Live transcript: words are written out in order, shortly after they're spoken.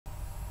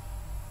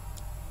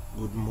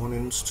Good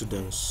morning,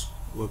 students.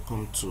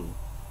 Welcome to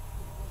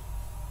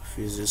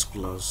physics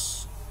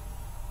class.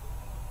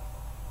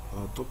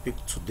 Our topic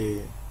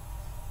today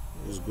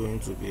is going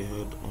to be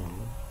held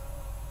on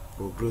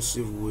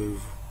progressive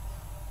wave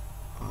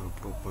and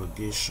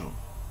propagation.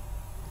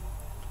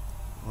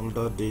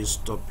 Under this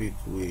topic,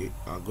 we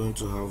are going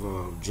to have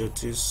our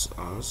objectives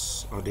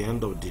as at the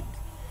end of the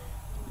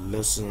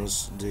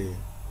lessons, the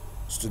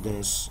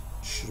students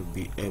should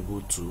be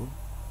able to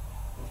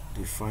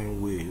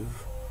define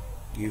wave,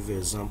 give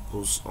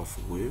examples of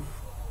wave,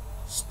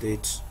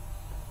 state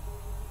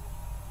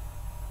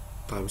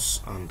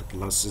types and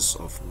classes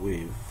of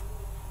wave,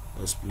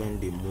 explain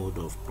the mode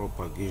of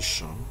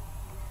propagation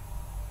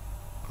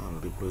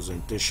and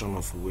representation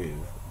of wave,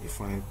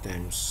 define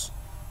terms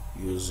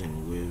used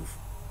in wave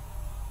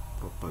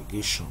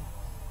propagation.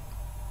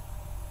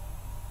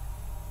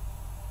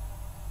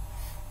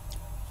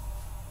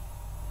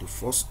 The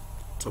first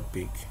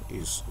topic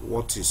is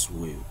what is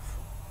wave?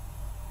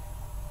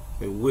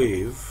 A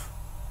wave,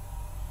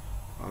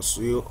 as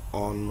we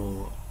all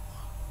know,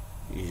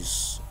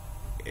 is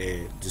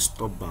a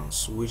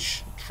disturbance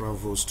which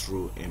travels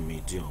through a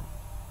medium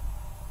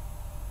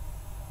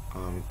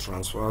and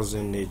transfers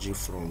energy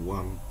from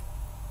one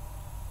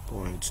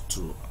point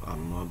to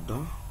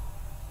another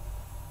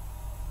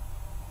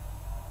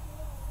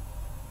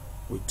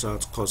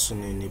without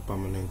causing any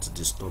permanent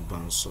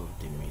disturbance of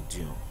the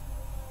medium.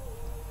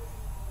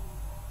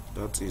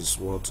 That is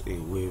what a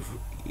wave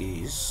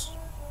is.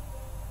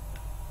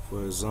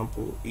 For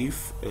example,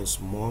 if a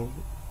small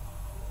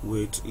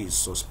weight is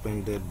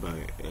suspended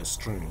by a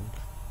string,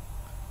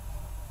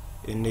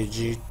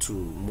 energy to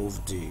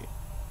move the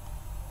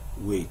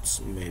weight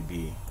may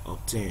be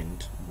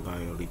obtained by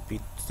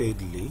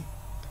repeatedly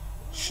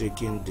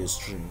shaking the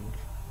string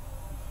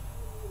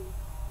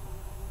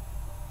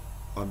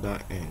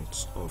other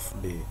ends of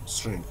the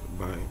string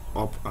by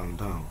up and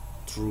down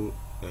through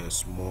a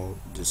small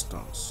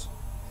distance.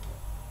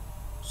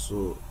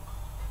 So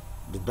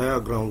the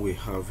diagram we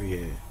have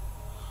here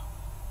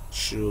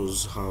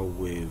shows how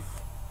wave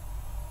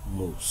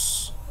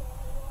moves.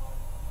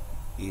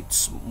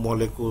 Its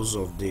molecules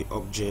of the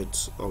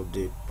object of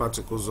the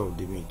particles of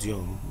the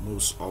medium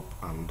moves up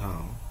and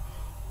down,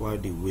 while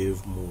the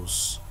wave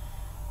moves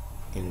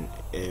in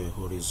a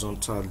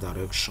horizontal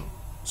direction,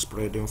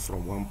 spreading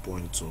from one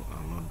point to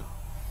another.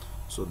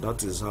 So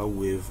that is how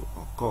wave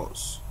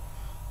occurs.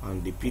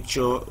 And the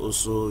picture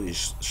also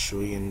is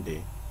showing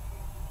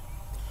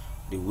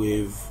the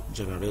wave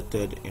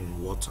generated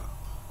in water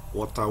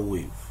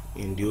wave.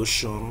 In the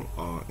ocean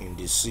or in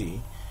the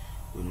sea,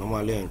 we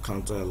normally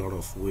encounter a lot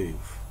of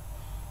wave.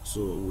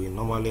 So we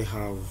normally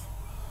have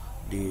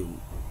the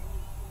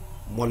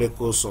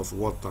molecules of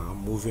water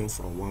moving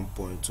from one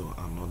point to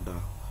another,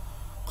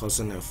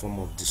 causing a form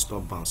of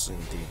disturbance in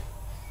the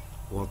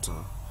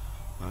water.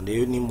 And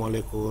any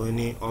molecule,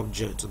 any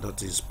object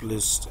that is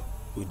placed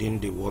within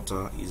the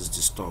water is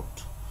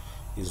disturbed,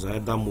 is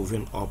either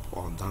moving up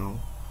or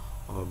down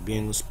or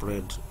being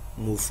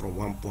moved from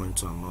one point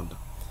to another.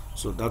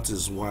 So that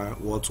is why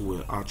what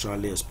will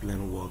actually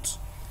explain what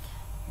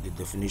the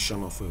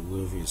definition of a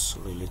wave is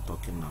really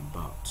talking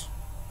about.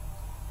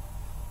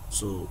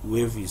 So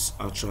wave is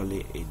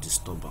actually a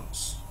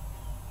disturbance.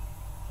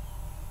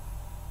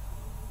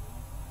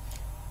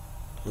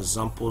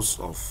 Examples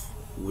of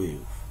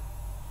wave.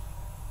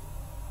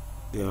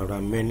 There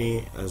are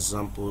many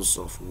examples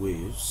of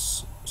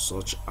waves,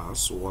 such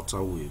as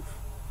water wave.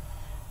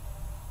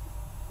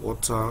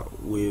 Water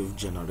wave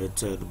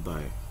generated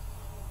by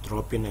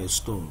dropping a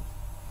stone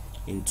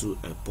into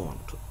a pond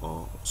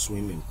or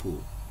swimming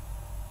pool.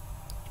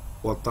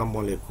 Water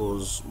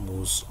molecules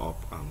moves up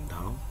and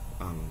down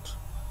and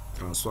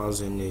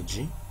transfers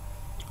energy.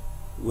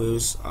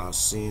 Waves are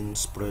seen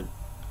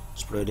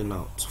spreading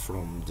out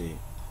from the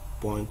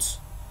point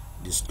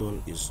the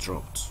stone is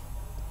dropped.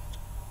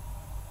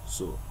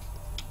 So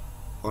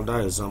other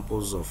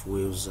examples of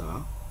waves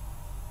are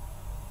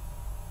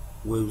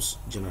waves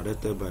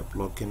generated by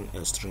plucking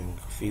a string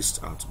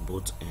fixed at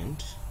both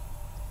ends,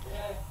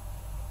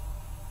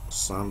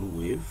 sound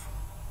wave,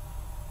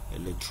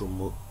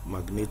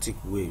 electromagnetic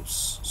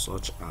waves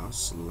such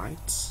as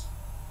light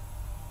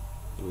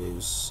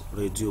waves,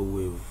 radio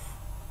wave,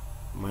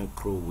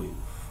 microwave,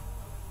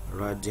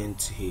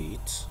 radiant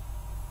heat,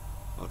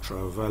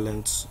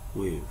 ultraviolet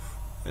wave,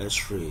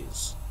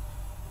 X-rays,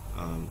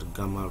 and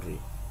gamma ray.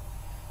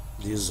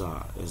 These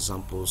are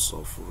examples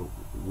of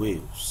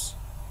waves.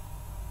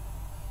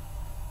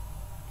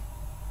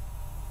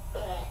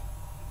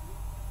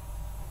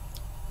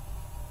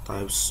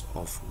 Types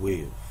of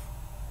wave.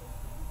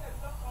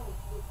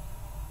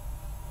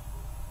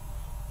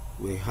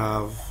 We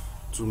have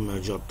two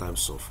major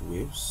types of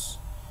waves: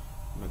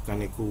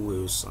 mechanical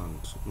waves and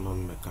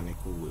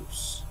non-mechanical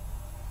waves.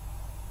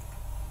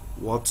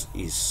 What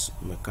is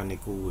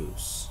mechanical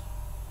waves?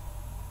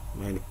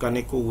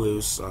 Mechanical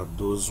waves are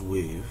those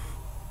waves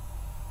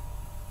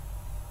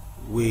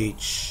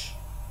which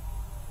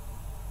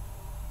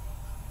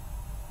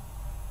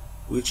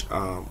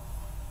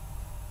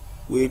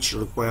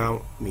require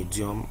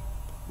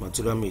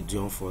material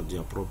medium for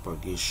their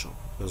propagation.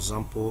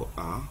 Example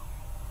are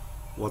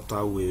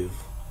water wave,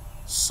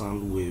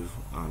 sound wave,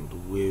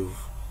 and wave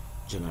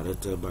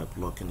generated by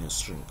plucking a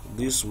string.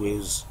 These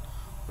waves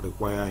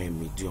require a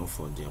medium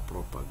for their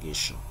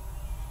propagation,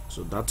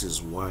 so that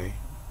is why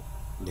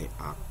they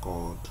are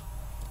called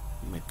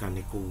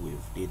mechanical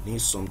wave. They need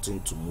something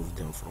to move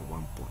them from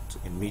one point,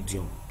 a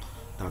medium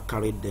that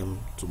carried them,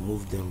 to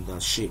move them,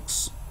 that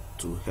shakes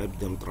to help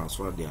them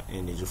transfer their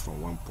energy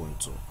from one point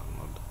to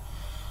another.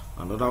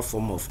 Another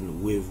form of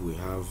wave we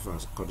have,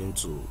 according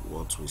to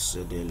what we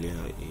said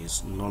earlier,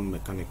 is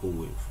non-mechanical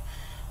wave.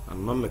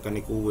 And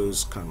non-mechanical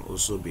waves can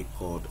also be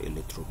called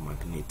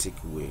electromagnetic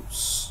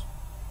waves.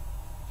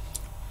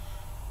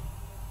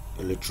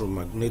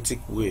 Electromagnetic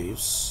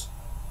waves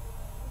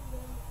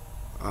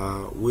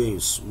are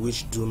waves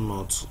which do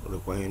not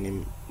require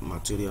any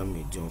material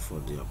medium for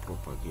their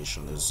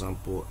propagation.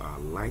 Example are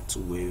light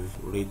wave,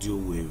 radio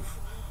wave,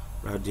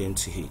 radiant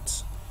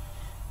heat.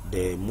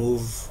 They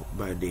move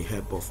by the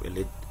help of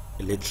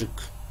electric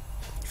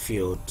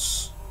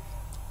fields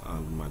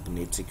and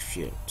magnetic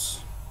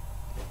fields.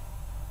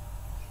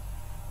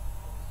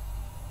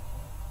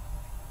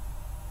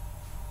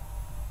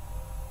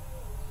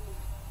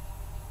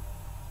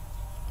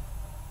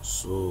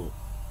 So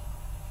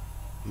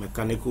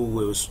mechanical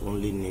waves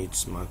only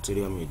needs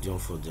material medium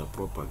for their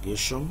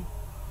propagation,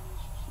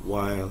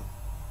 while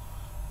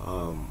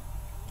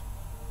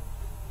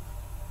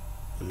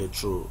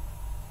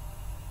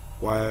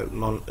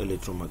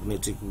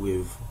non-electromagnetic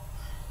wave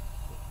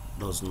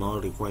does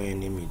not require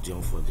any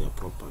medium for their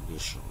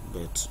propagation,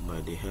 but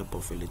by the help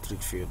of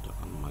electric field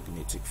and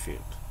magnetic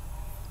field.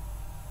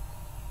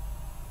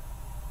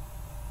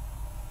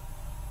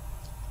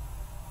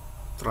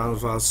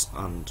 Transverse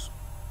and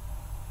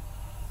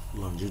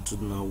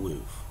longitudinal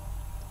wave.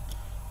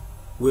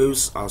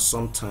 Waves are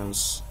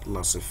sometimes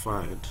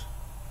classified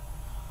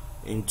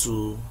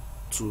into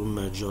two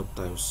major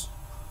types,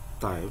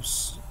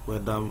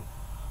 whether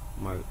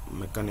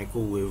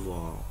mechanical wave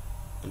or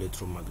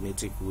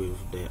electromagnetic wave.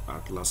 They are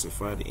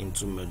classified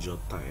into major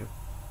type,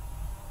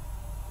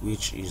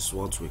 which is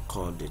what we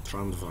call the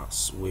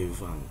transverse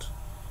wave and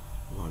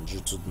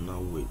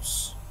longitudinal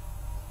waves.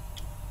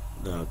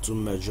 There are two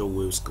major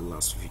waves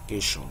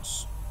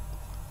classifications.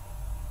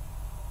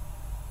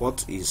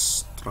 What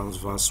is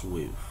transverse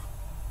wave?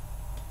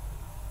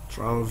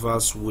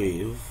 Transverse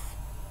wave,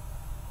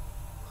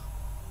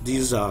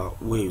 these are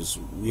waves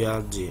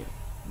where the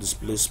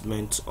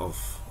displacement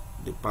of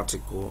the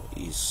particle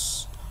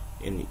is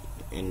in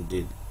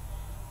the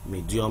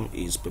medium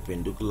is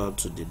perpendicular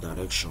to the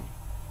direction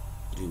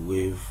the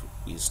wave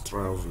is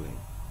traveling.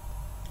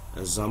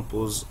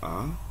 Examples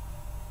are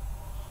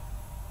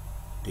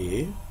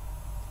the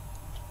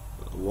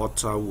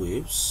water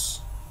waves,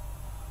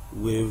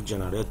 wave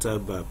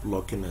generated by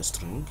plucking a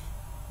string,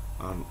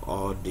 and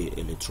or the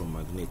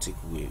electromagnetic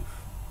wave.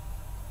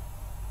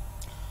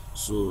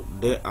 So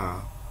there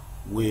are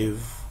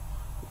wave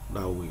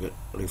that we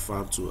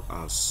refer to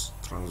as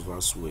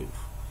transverse wave.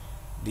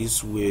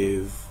 This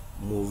wave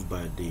move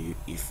by the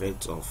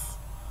effect of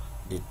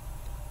the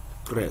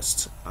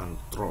crest and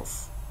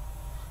trough,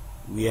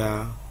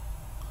 where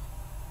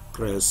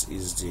crest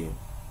is the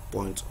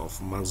point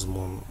of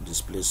maximum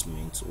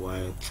displacement,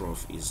 while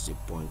trough is the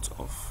point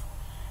of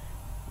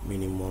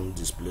minimum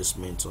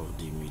displacement of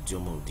the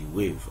medium of the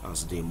wave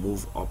as they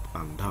move up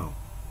and down.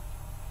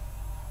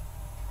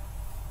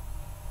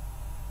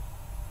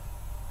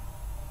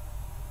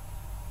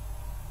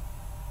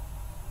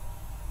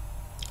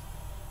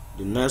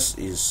 The next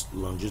is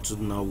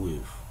longitudinal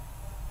wave.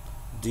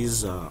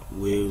 These are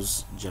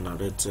waves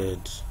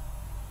generated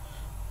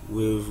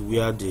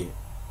where the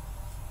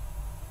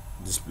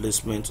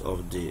displacement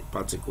of the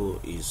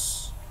particle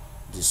is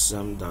the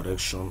same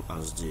direction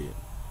as the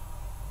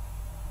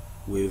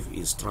wave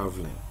is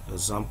traveling.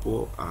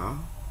 Example are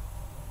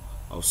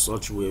of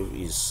such wave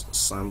is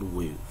sound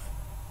wave.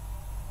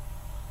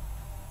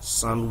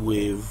 Sound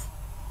wave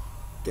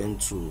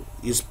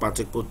its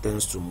particle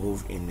tends to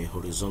move in a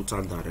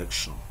horizontal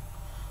direction,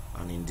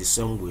 and in the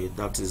same way,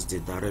 that is the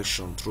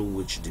direction through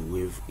which the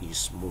wave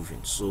is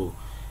moving. So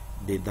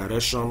the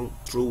direction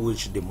through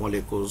which the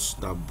molecules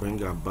that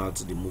bring about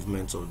the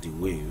movement of the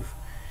wave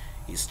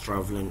is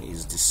traveling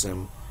is the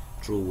same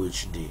through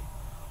which the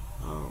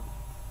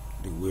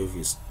wave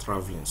is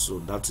traveling. So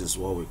that is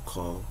what we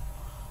call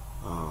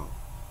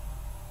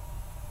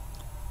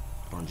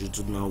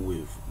longitudinal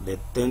wave. They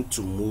tend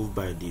to move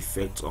by the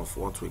effect of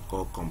what we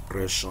call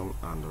compression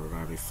and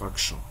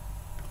rarefaction.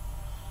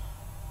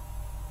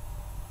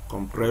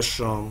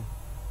 Compression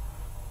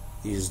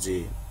is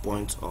the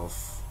point of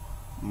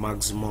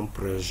maximum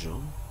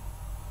pressure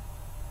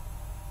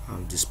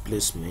and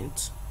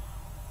displacement,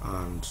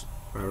 and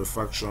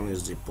rarefaction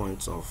is the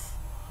point of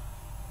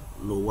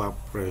lower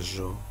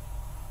pressure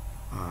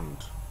and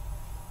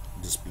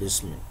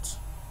displacement.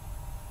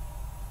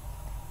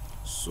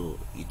 So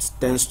it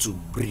tends to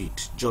breathe,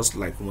 just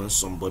like when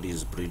somebody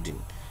is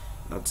breathing.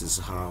 That is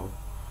how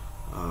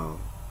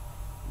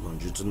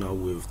longitudinal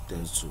wave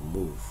tends to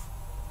move.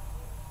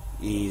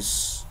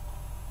 Is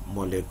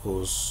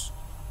molecules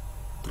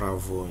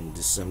travel in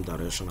the same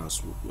direction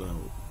as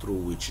through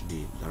which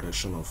the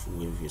direction of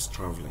wave is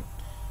traveling,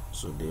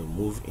 so they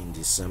move in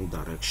the same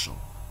direction.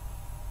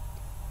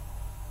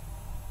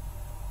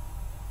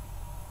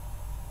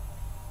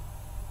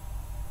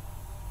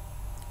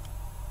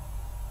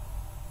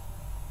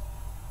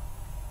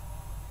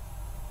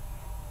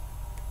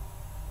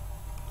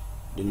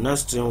 The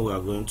next thing we are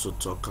going to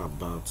talk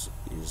about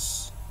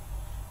is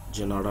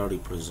general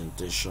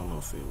representation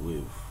of a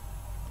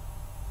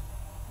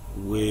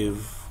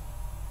wave,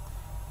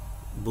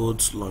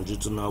 both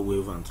longitudinal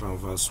wave and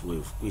transverse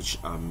wave, which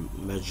are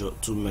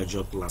two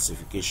major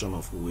classification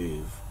of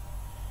wave,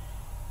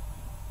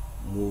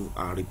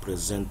 are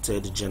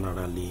represented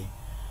generally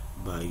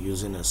by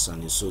using a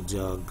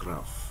sinusoidal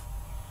graph,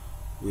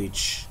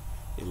 which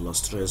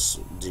illustrates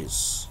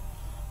this.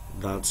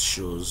 That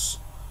shows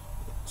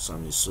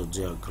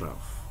sinusoidal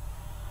graph,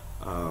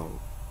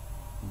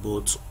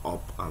 both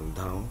up and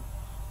down,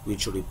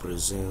 which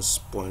represents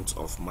point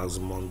of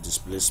maximum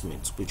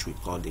displacement, which we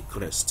call the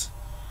crest,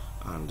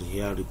 and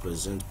here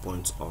represent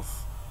point of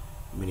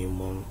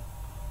minimum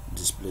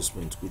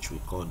displacement, which we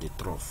call the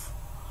trough,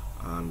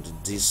 and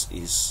this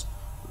is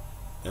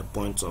a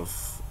point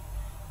of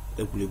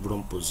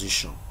equilibrium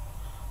position.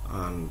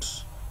 And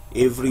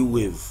every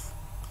wave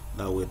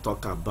that we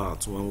talk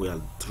about when we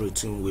are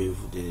treating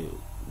wave, the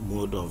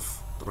mode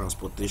of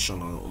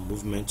transportation or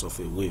movement of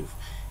a wave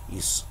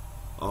is,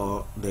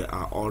 or they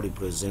are all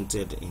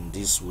represented in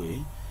this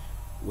way,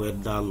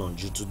 whether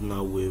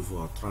longitudinal wave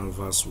or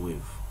transverse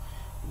wave.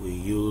 We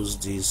use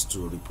this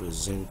to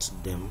represent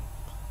them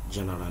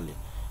generally.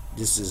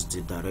 This is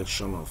the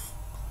direction of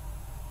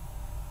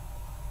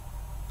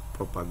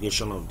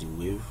propagation of the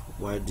wave,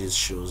 while this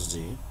shows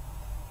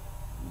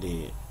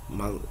the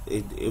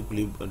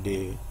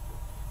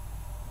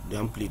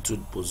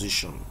amplitude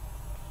position.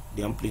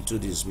 The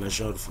amplitude is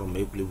measured from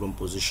equilibrium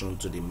position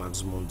to the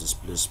maximum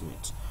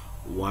displacement,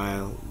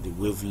 while the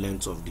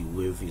wavelength of the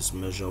wave is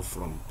measured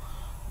from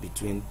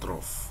between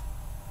trough.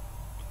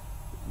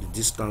 The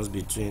distance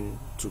between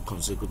two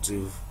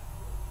consecutive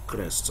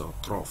crests or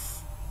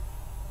trough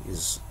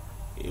is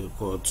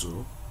equal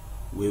to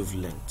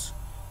wavelength.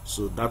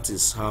 So that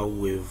is how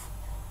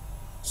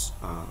waves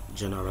are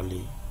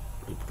generally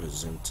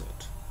represented.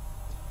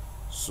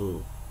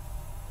 So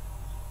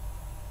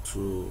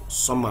to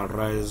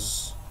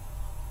summarize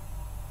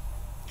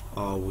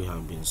all we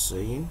have been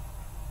saying,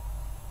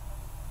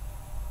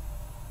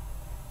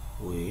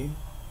 we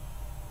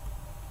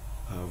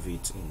have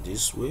it in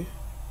this way.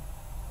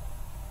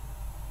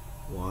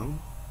 One,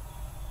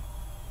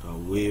 a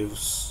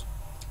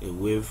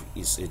wave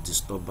is a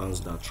disturbance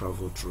that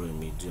travels through a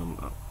medium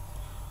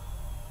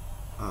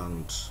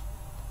and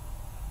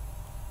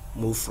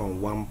move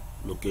from one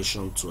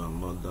location to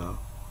another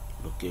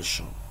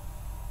location,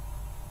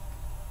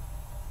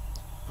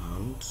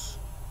 and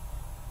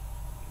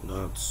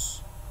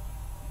that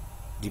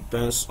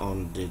depends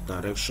on the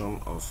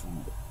direction of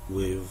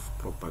wave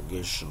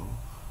propagation.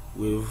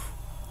 Wave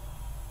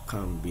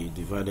can be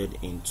divided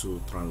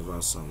into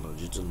transverse and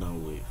longitudinal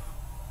wave,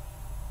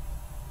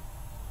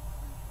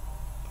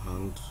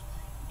 and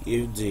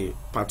if the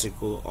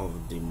particle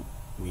of the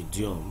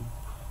medium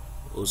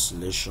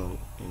oscillates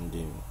in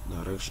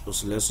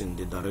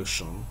the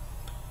direction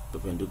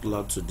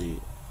perpendicular to the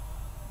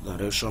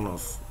direction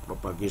of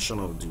propagation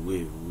of the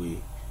wave,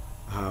 we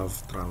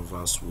have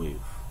transverse wave.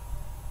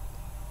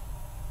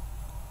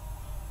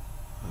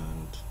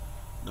 And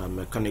the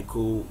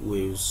mechanical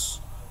waves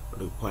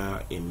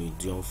require a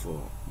medium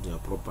for their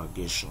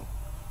propagation.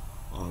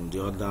 On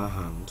the other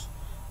hand,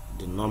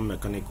 the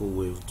non-mechanical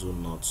waves do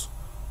not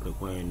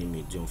require any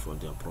medium for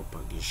their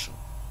propagation.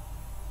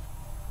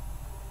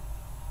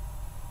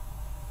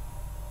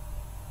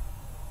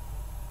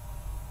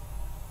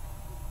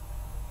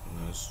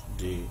 Yes,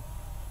 the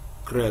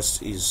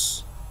crest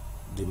is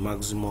the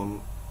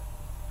maximum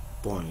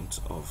point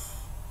of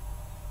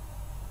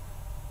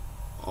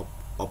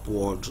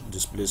upward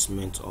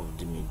displacement of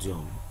the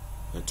medium.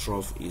 A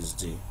trough is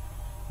the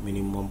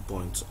minimum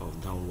point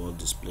of downward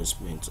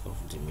displacement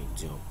of the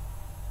medium.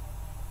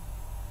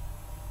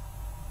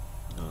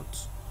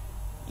 That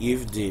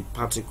if the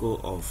particle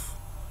of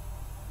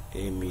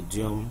a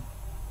medium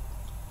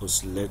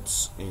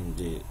oscillates in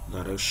the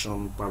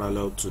direction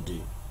parallel to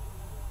the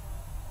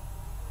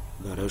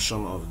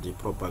direction of the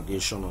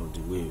propagation of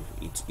the wave,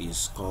 it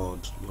is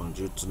called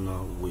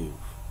longitudinal wave.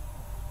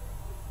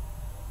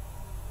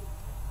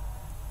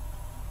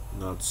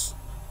 That's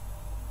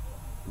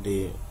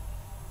the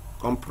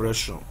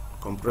compression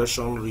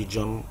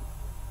region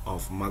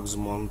of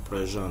maximum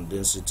pressure and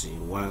density,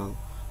 while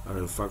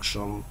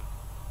rarefaction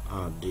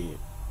are the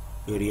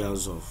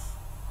areas of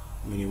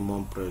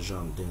minimum pressure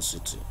and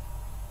density.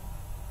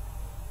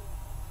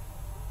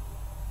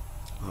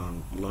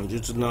 And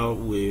longitudinal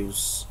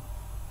waves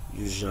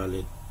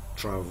usually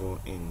travel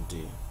in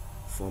the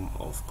form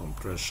of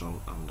compression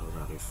and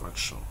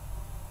rarefaction.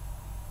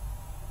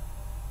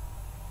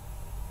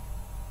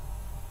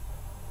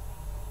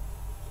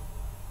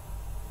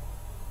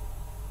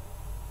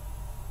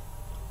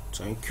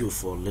 Thank you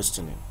for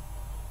listening.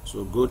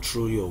 So go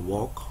through your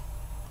work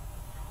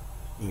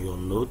in your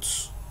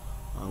notes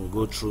and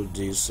go through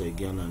this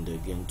again and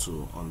again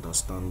to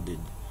understand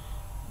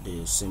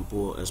the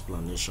simple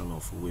explanation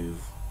of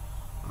wave,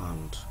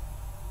 and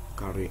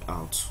carry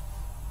out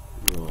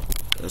your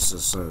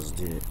exercise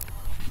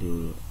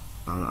and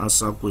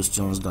answer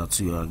questions that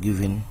you are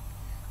given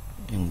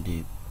in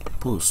the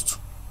post.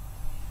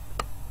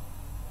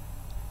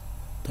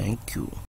 Thank you.